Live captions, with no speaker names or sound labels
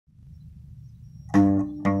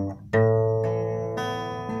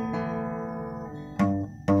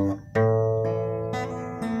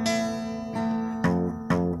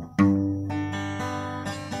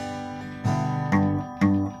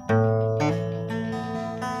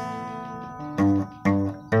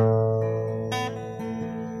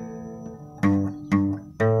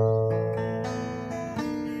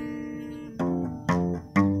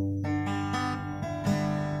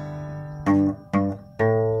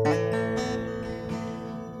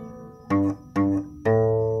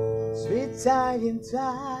child in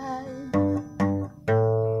time,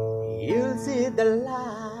 you'll see the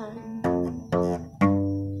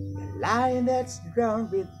line that's drawn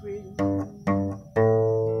between the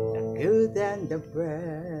good and the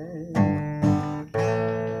bad.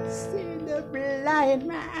 See the blind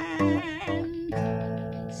man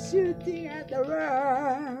shooting at the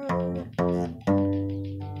world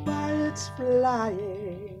while it's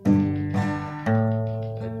flying,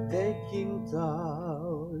 taking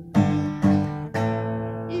toll.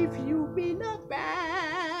 If you've been a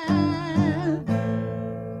bad,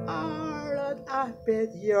 all that I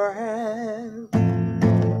bet your hand,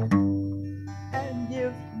 and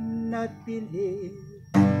you've not been hit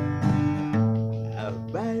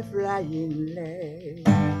by flying legs,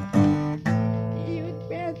 you'd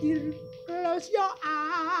better close your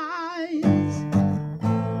eyes.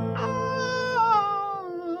 Oh,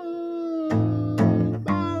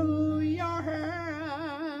 bow your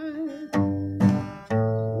head.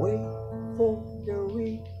 Wait for the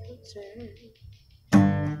wind to change.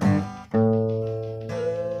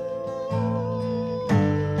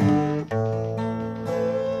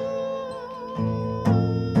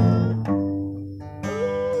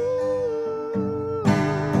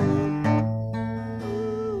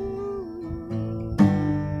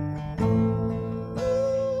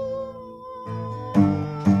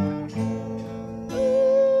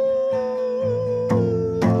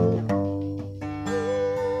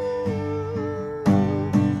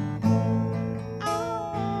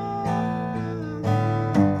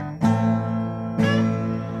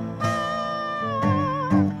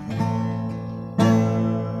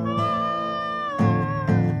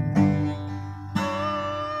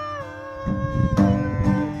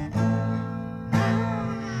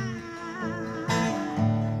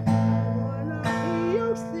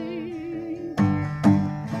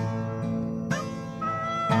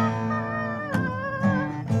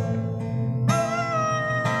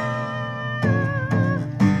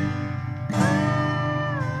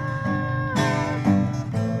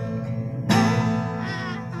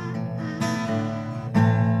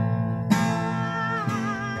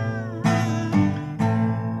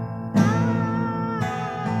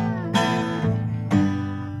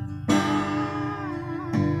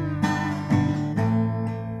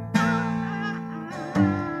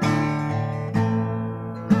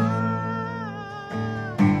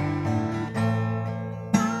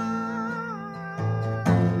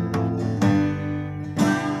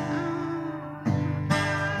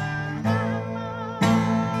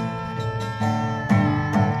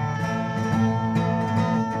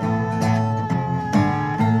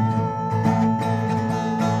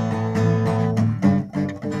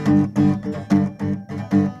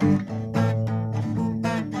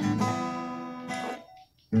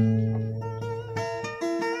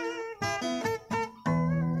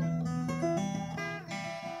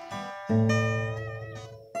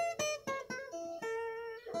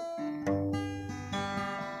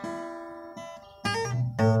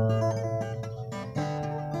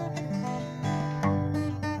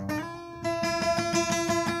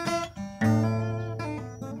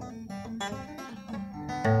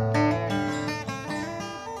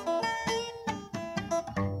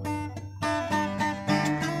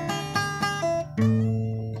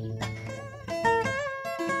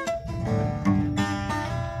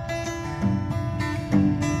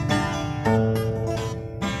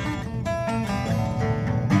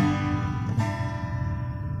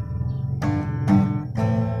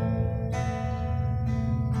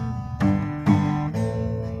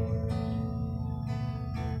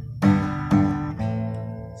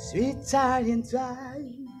 Sweet child in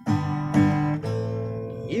time,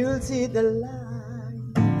 you'll see the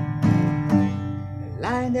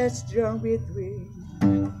line that's drawn between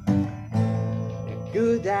the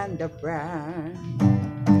good and the bad.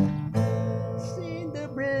 See the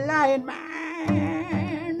blind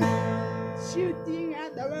man shooting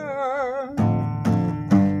at the world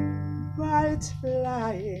while it's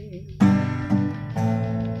flying,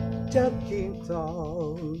 taking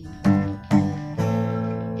toll.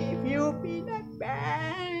 You've been a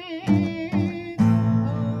bad,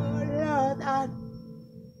 oh Lord, I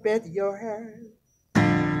bet your head,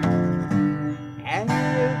 and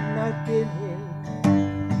you've not been hit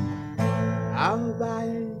out by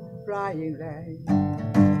flying legs.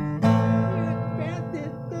 You'd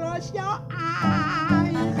better close your eyes.